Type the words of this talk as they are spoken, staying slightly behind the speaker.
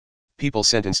People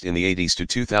sentenced in the 80s to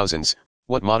 2000s,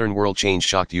 what modern world change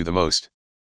shocked you the most?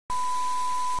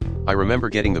 I remember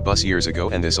getting the bus years ago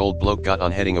and this old bloke got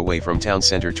on heading away from town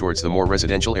center towards the more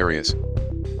residential areas.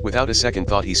 Without a second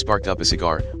thought he sparked up a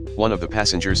cigar. One of the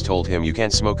passengers told him you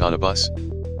can't smoke on a bus.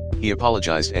 He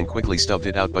apologized and quickly stubbed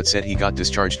it out but said he got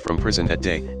discharged from prison that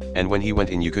day, and when he went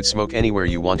in you could smoke anywhere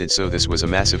you wanted, so this was a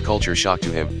massive culture shock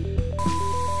to him.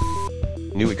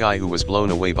 Knew a guy who was blown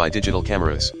away by digital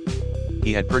cameras.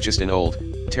 He had purchased an old,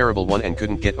 terrible one and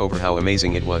couldn't get over how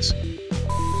amazing it was.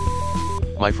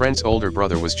 My friend's older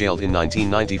brother was jailed in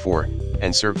 1994,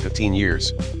 and served 15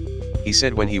 years. He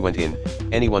said when he went in,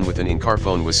 anyone with an in-car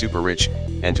phone was super rich,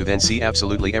 and to then see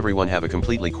absolutely everyone have a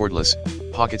completely cordless,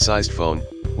 pocket-sized phone,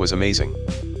 was amazing.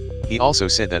 He also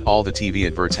said that all the TV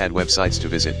adverts had websites to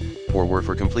visit, or were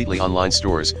for completely online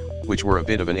stores, which were a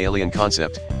bit of an alien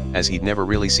concept, as he'd never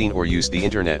really seen or used the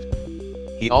internet.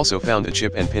 He also found the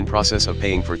chip and pin process of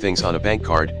paying for things on a bank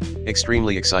card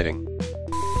extremely exciting.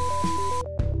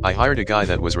 I hired a guy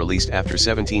that was released after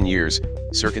 17 years,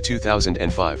 circa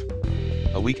 2005.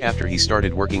 A week after he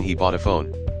started working he bought a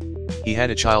phone. He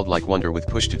had a childlike wonder with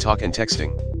push-to-talk and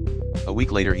texting. A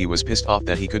week later he was pissed off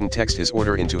that he couldn't text his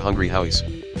order into Hungry House.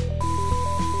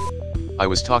 I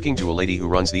was talking to a lady who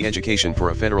runs the education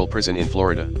for a federal prison in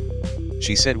Florida.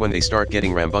 She said when they start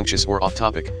getting rambunctious or off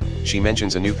topic, she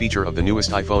mentions a new feature of the newest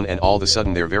iPhone and all of a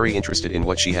sudden they're very interested in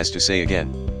what she has to say again.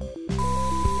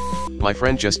 My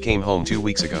friend just came home 2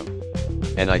 weeks ago.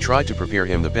 And I tried to prepare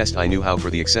him the best I knew how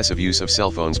for the excessive use of cell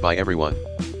phones by everyone.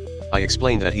 I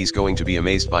explained that he's going to be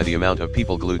amazed by the amount of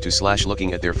people glued to /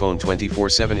 looking at their phone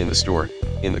 24/7 in the store,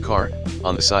 in the car,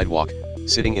 on the sidewalk,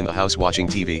 sitting in the house watching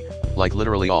TV, like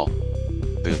literally all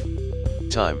the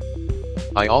time.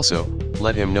 I also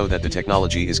let him know that the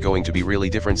technology is going to be really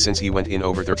different since he went in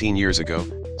over 13 years ago,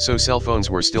 so cell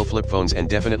phones were still flip phones and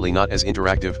definitely not as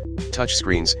interactive, touch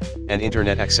screens, and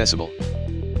internet accessible.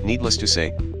 Needless to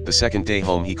say, the second day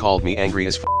home he called me angry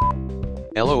as f***.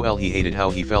 LOL, he hated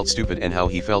how he felt stupid and how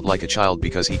he felt like a child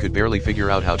because he could barely figure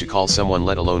out how to call someone,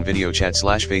 let alone video chat /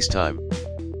 FaceTime.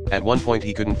 At one point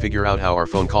he couldn't figure out how our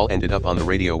phone call ended up on the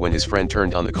radio when his friend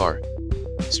turned on the car.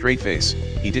 Straight face,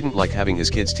 he didn't like having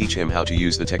his kids teach him how to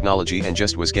use the technology and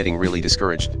just was getting really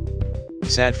discouraged.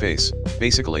 Sad face,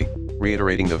 basically,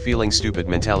 reiterating the feeling stupid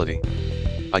mentality.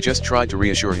 I just tried to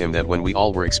reassure him that when we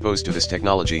all were exposed to this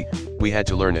technology, we had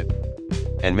to learn it.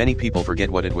 And many people forget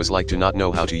what it was like to not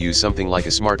know how to use something like a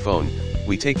smartphone.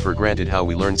 We take for granted how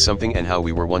we learned something and how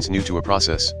we were once new to a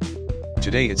process.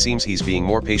 Today it seems he's being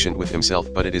more patient with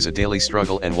himself, but it is a daily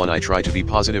struggle and one I try to be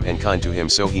positive and kind to him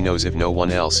so he knows if no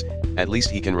one else, at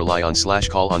least he can rely on /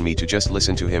 call on me to just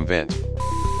listen to him vent.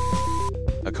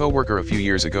 A co-worker a few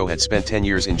years ago had spent 10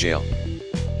 years in jail.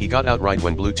 He got out right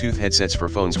when Bluetooth headsets for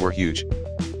phones were huge.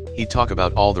 He'd talk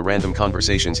about all the random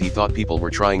conversations he thought people were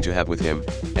trying to have with him,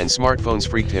 and smartphones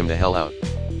freaked him the hell out.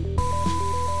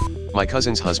 My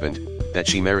cousin's husband, that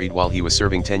she married while he was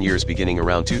serving 10 years beginning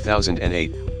around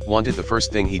 2008, wanted the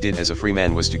first thing he did as a free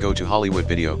man was to go to Hollywood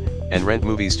Video, and rent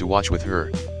movies to watch with her.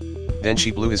 Then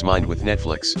she blew his mind with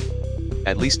Netflix.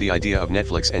 At least the idea of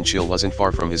Netflix and chill wasn't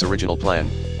far from his original plan,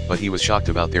 but he was shocked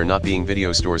about there not being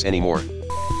video stores anymore.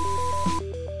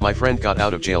 My friend got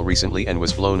out of jail recently and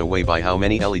was blown away by how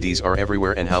many LEDs are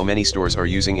everywhere and how many stores are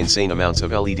using insane amounts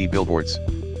of LED billboards.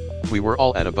 We were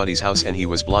all at a buddy's house and he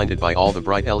was blinded by all the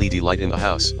bright LED light in the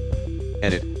house.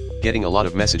 Edit, getting a lot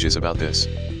of messages about this.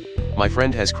 My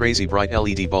friend has crazy bright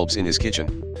LED bulbs in his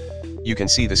kitchen. You can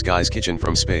see this guy's kitchen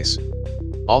from space.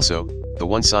 Also, the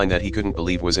one sign that he couldn't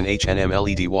believe was an H&M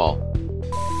LED wall.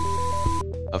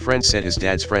 A friend said his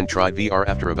dad's friend tried VR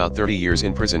after about 30 years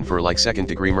in prison for like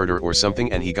second-degree murder or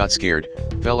something and he got scared,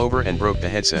 fell over and broke the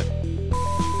headset.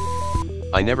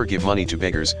 I never give money to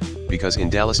beggars, because in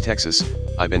Dallas, Texas,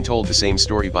 I've been told the same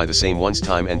story by the same ones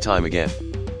time and time again.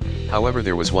 However,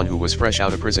 there was one who was fresh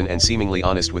out of prison and seemingly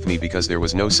honest with me because there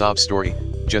was no sob story,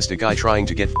 just a guy trying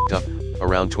to get f***ed up,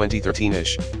 around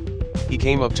 2013-ish. He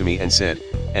came up to me and said,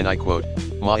 and I quote,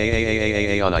 "Ma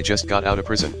on I just got out of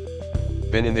prison.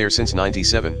 Been in there since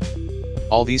 97.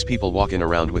 All these people walking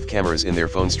around with cameras in their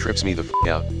phones trips me the f***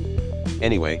 out.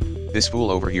 Anyway, this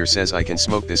fool over here says I can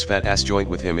smoke this fat ass joint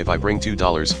with him if I bring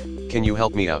 $2, can you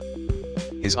help me out?"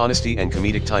 His honesty and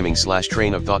comedic timing /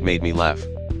 train of thought made me laugh.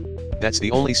 That's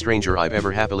the only stranger I've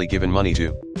ever happily given money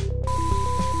to.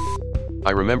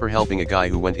 I remember helping a guy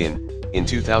who went in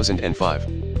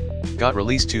 2005. Got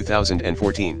released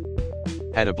 2014.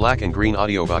 Had a black and green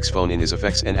AudioVox phone in his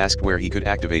effects and asked where he could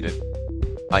activate it.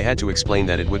 I had to explain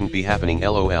that it wouldn't be happening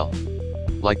LOL.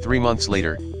 Like 3 months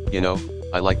later, you know,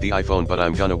 I like the iPhone but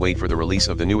I'm gonna wait for the release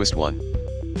of the newest one.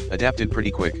 Adapted pretty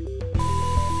quick.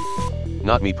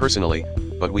 Not me personally,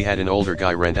 but we had an older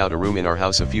guy rent out a room in our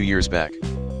house a few years back.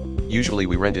 Usually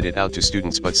we rented it out to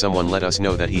students, but someone let us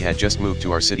know that he had just moved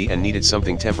to our city and needed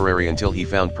something temporary until he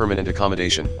found permanent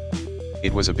accommodation.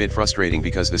 It was a bit frustrating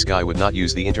because this guy would not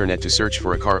use the internet to search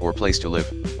for a car or place to live.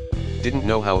 Didn't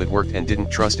know how it worked and didn't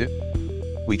trust it.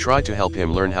 We tried to help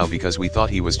him learn how because we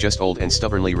thought he was just old and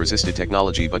stubbornly resisted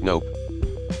technology, but nope.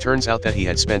 Turns out that he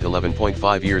had spent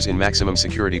 11.5 years in maximum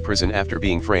security prison after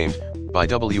being framed, by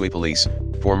WA police,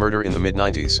 for murder in the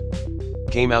mid-90s.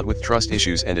 Came out with trust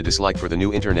issues and a dislike for the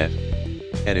new internet.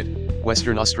 Edit,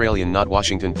 Western Australian, not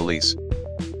Washington police.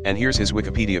 And here's his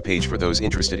Wikipedia page for those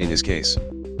interested in his case.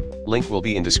 Link will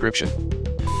be in description.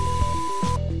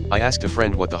 I asked a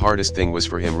friend what the hardest thing was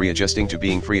for him readjusting to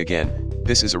being free again.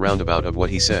 This is a roundabout of what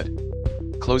he said.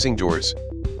 Closing doors.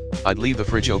 I'd leave the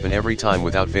fridge open every time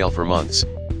without fail for months.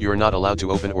 You're not allowed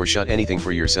to open or shut anything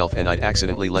for yourself, and I'd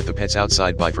accidentally let the pets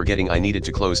outside by forgetting I needed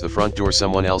to close the front door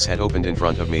someone else had opened in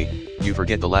front of me. You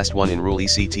forget the last one in Rule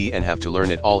ECT and have to learn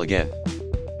it all again.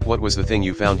 What was the thing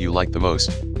you found you liked the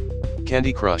most?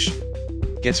 Candy Crush.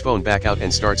 Gets phone back out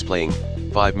and starts playing.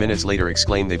 5 minutes later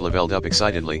exclaim they've leveled up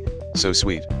excitedly. So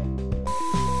sweet.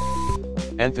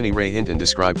 Anthony Ray Hinton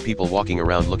described people walking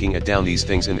around looking at down these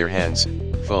things in their hands,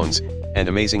 phones, and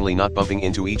amazingly not bumping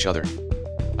into each other.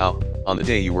 Ow, on the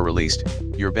day you were released,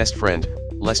 your best friend,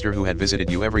 Lester, who had visited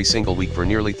you every single week for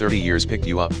nearly 30 years, picked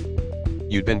you up.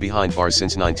 You'd been behind bars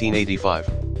since 1985.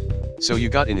 So you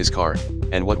got in his car,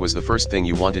 and what was the first thing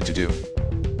you wanted to do?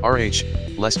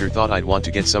 Lester thought I'd want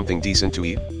to get something decent to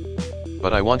eat.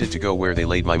 But I wanted to go where they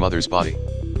laid my mother's body.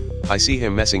 I see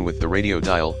him messing with the radio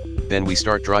dial, then we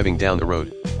start driving down the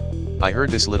road. I heard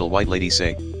this little white lady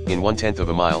say, in 1/10 of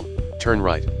a mile, turn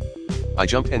right. I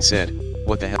jumped and said,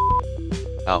 what the hell?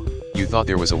 Ow, you thought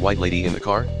there was a white lady in the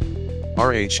car?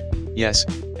 Yes,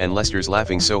 and Lester's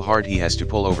laughing so hard he has to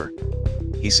pull over.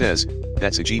 He says,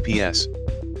 that's a GPS.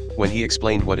 When he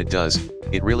explained what it does,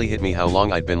 it really hit me how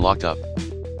long I'd been locked up.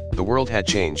 The world had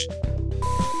changed.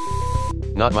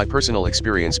 Not my personal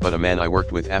experience, but a man I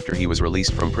worked with after he was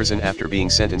released from prison after being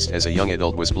sentenced as a young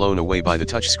adult was blown away by the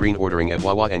touchscreen ordering at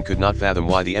Wawa and could not fathom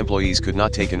why the employees could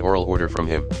not take an oral order from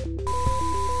him.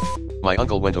 My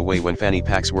uncle went away when fanny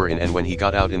packs were in, and when he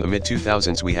got out in the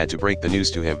mid-2000s we had to break the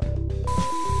news to him.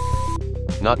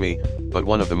 Not me, but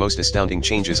one of the most astounding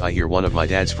changes I hear one of my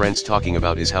dad's friends talking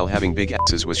about is how having big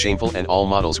asses was shameful and all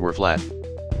models were flat.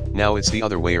 Now it's the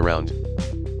other way around.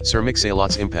 Sir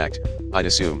Mix-a-Lot's impact, I'd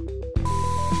assume.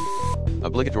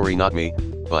 Obligatory, not me,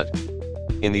 but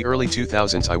in the early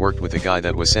 2000s I worked with a guy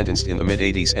that was sentenced in the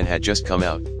mid-80s and had just come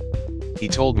out. He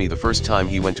told me the first time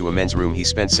he went to a men's room he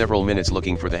spent several minutes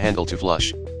looking for the handle to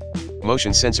flush.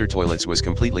 Motion sensor toilets was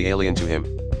completely alien to him.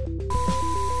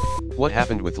 What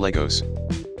happened with Legos?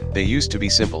 They used to be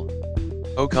simple.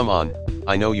 Oh come on,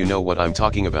 I know you know what I'm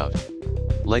talking about.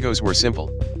 Legos were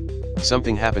simple.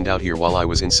 Something happened out here while I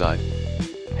was inside.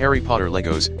 Harry Potter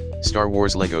Legos, Star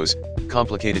Wars Legos,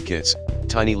 complicated kits,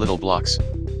 tiny little blocks.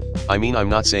 I mean, I'm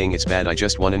not saying it's bad, I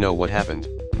just want to know what happened.